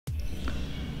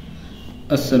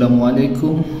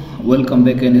Assalamualaikum. Welcome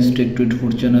back in Stick to It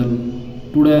Food channel.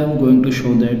 Today I am going to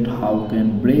show that how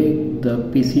can break the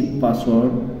PC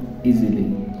password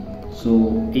easily.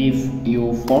 So if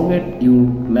you forget your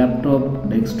laptop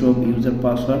desktop user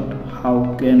password,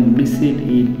 how can reset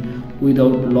it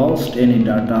without lost any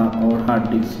data or hard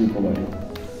disk recovery?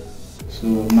 So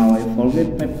now I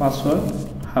forget my password,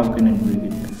 how can I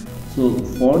break it? So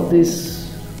for this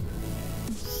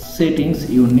settings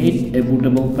you need a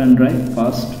bootable pen drive.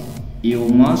 First you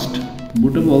must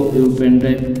bootable your pen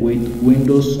drive with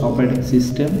Windows operating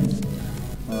system.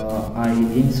 I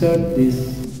insert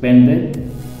this pen drive,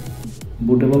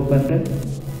 bootable pen drive,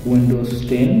 Windows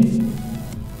 10.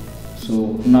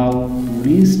 So now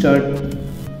restart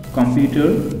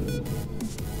computer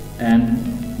and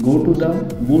go to the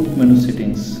boot menu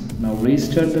settings. Now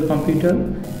restart the computer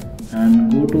and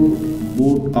go to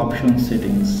boot option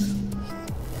settings.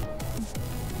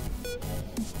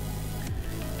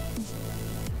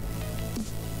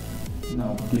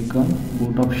 Now click on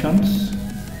boot options.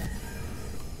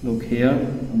 Look here,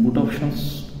 boot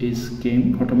options is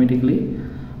came automatically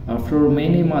after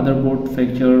many motherboard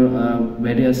feature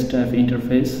various type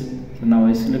interface. So now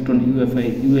I select on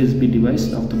UEFI USB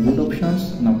device of the boot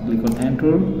options. Now click on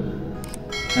enter,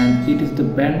 and it is the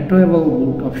bantable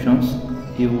boot options.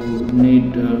 You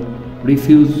need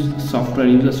refuse software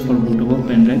users for bootable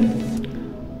pen drive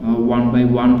one by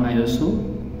one ISO,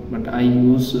 but I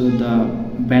use the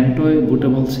Bantoy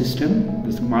bootable system.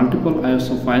 This multiple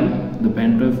ISO file, the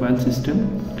Bantoy file system.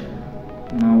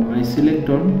 Now I select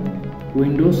on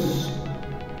Windows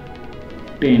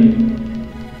 10.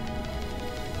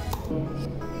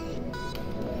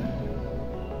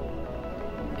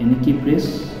 Any key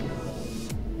press.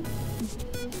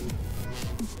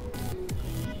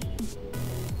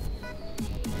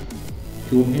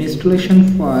 Your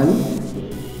installation file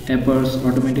appears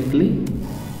automatically.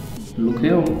 Look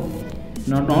here.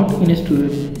 Not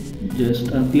installed, just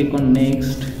click on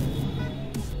next,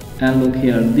 and look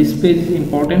here, this page is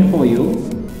important for you.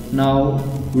 Now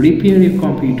repair your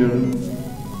computer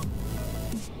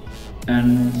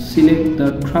and select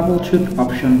the troubleshoot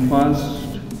option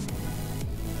first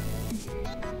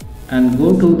and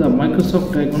go to the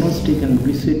Microsoft Diagnostic and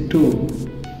Reset tool.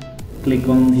 Click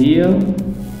on here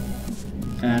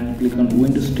and click on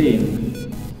Windows 10.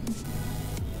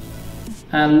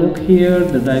 And look here,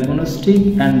 the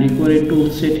diagnostic and recovery tool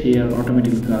set here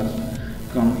automatically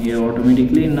come here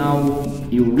automatically. Now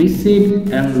you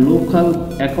reset and local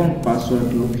account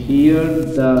password. Look here,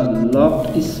 the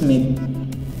locksmith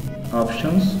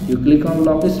options. You click on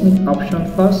locksmith option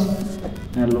first,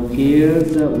 and look here,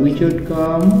 the widget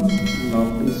come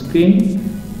lock screen,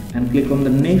 and click on the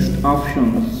next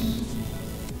options.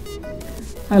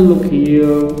 And look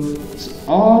here, it's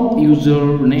all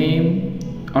username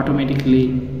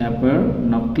automatically appear.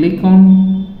 Now click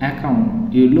on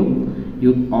account. You look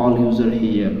you all user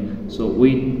here, so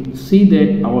we see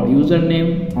that our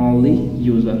username only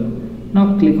user.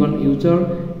 Now click on user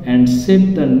and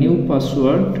set the new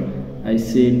password. I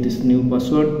set this new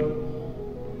password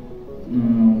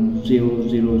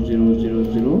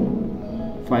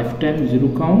 00000 5 times 0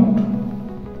 count.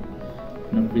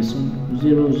 Now press on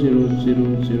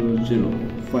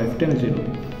 00000 5 times 0.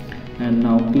 And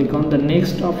now click on the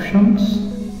next options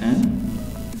and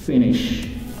finish.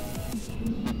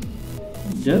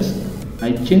 Just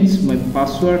I changed my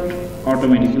password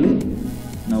automatically.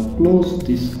 Now close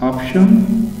this option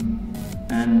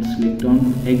and select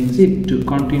on exit to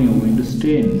continue Windows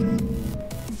 10.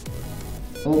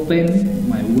 Open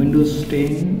my Windows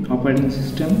 10 operating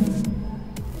system.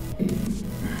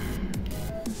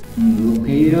 And look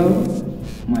here,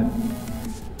 my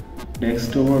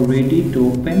desktop are ready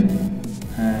to open.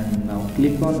 And now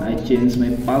click on I change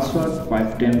my password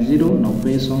 5 times 0. Now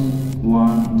press on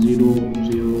 1 0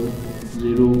 0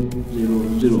 0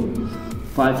 0 0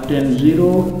 5 times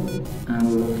 0,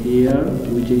 and look here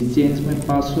which I change my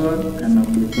password, and now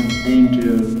click on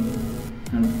enter.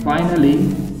 And finally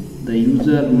the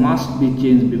user must be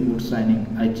changed before signing.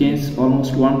 I changed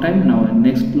almost one time. Now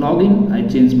next login I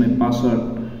change my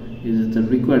password. This is the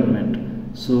requirement.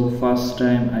 So first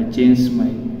time I changed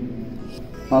my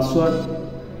password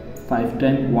 5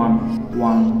 times 1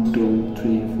 1 2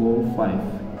 3 4 5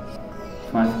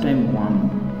 5 times 1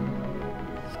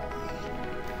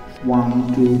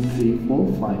 1 2 3 4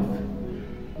 5.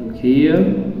 Look here,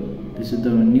 this is the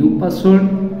new password,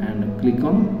 and click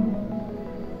on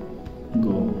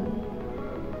go.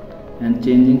 And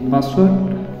changing password,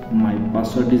 my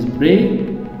password is break.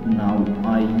 Now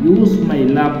I use my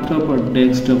laptop or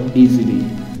desktop easily.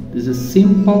 This is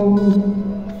simple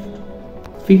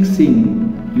fixing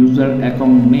user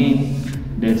account name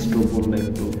desktop or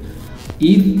laptop.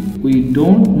 If we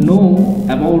don't know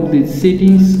about these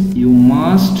settings, you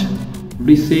must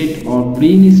reset or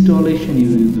reinstallation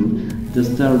your user,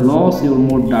 just to lose your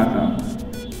more data.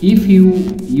 If you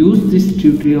use this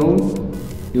tutorial,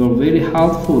 you are very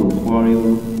helpful for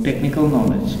your technical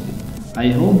knowledge. I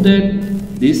hope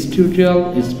that this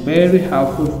tutorial is very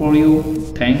helpful for you.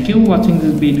 Thank you for watching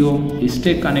this video.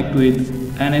 Stay connected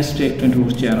with NS Tech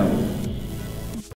 24 channel.